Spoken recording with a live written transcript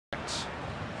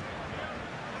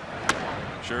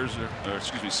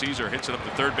Caesar hits it up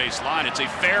the third base line. It's a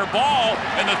fair ball,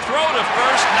 and the throw to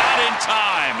first not in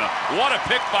time. What a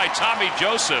pick by Tommy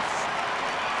Joseph.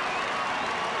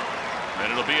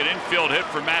 And it'll be an infield hit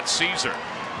for Matt Caesar.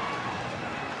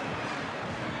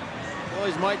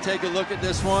 Phillies might take a look at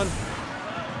this one.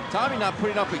 Tommy not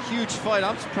putting up a huge fight.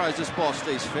 I'm surprised this ball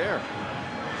stays fair.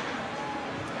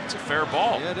 It's a fair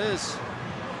ball. Yeah, it is.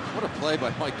 What a play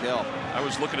by Michael. I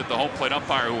was looking at the home plate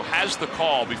umpire who has the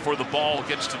call before the ball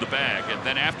gets to the bag, and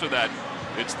then after that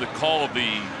it's the call of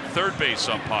the third base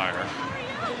umpire.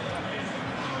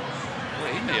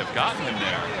 Well, he may have gotten him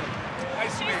there.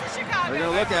 We're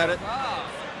going to look at it.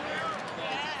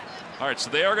 All right, so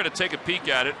they are going to take a peek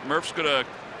at it. Murph's going to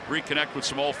reconnect with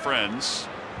some old friends,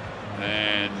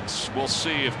 and we'll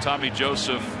see if Tommy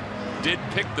Joseph did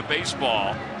pick the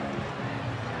baseball.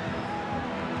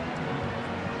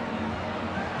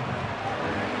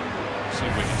 See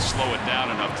if we can slow it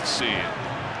down enough to see it.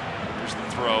 Here's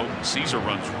the throw. Caesar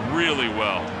runs really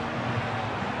well.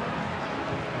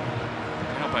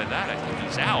 Now by that, I think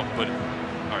he's out, but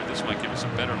all right, this might give us a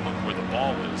better look where the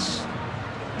ball is.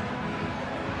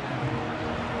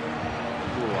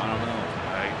 Ooh, I don't know.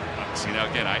 See, now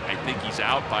again, I think he's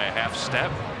out by a half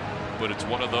step, but it's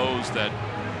one of those that,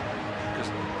 because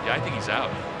yeah, I think he's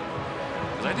out.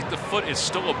 Because I think the foot is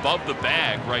still above the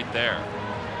bag right there.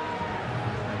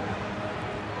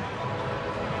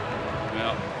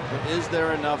 Well, but is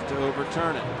there enough to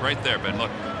overturn it? Right there, Ben,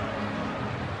 look.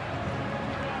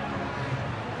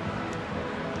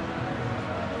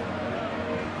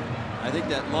 I think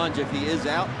that lunge, if he is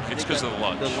out, it's because of the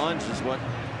lunge. The lunge is what.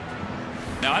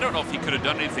 Now, I don't know if he could have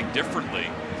done anything differently,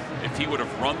 if he would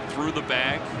have run through the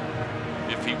bag,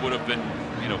 if he would have been,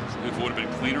 you know, if it would have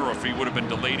been cleaner, or if he would have been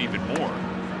delayed even more.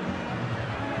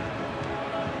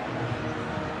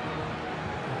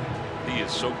 He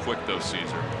is so quick, though,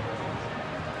 Caesar.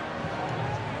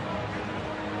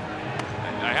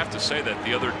 And I have to say that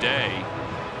the other day,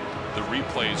 the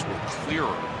replays were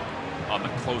clearer on the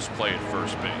close play at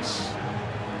first base.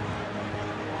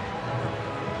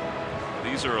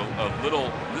 These are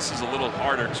this is a little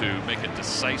harder to make a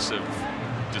decisive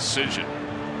decision.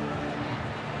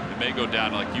 It may go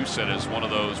down, like you said, as one of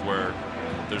those where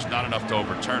there's not enough to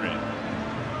overturn it.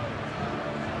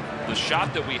 The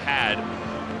shot that we had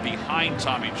behind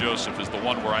Tommy Joseph is the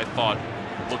one where I thought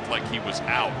looked like he was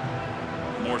out,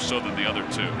 more so than the other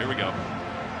two. Here we go.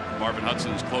 Marvin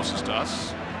Hudson is closest to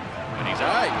us, and he's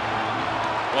out.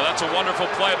 Well, that's a wonderful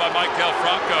play by Maikel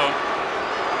Franco.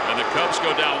 And the Cubs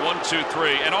go down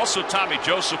 1-2-3. And also Tommy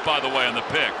Joseph, by the way, on the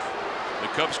pick. The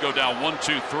Cubs go down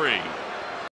 1-2-3.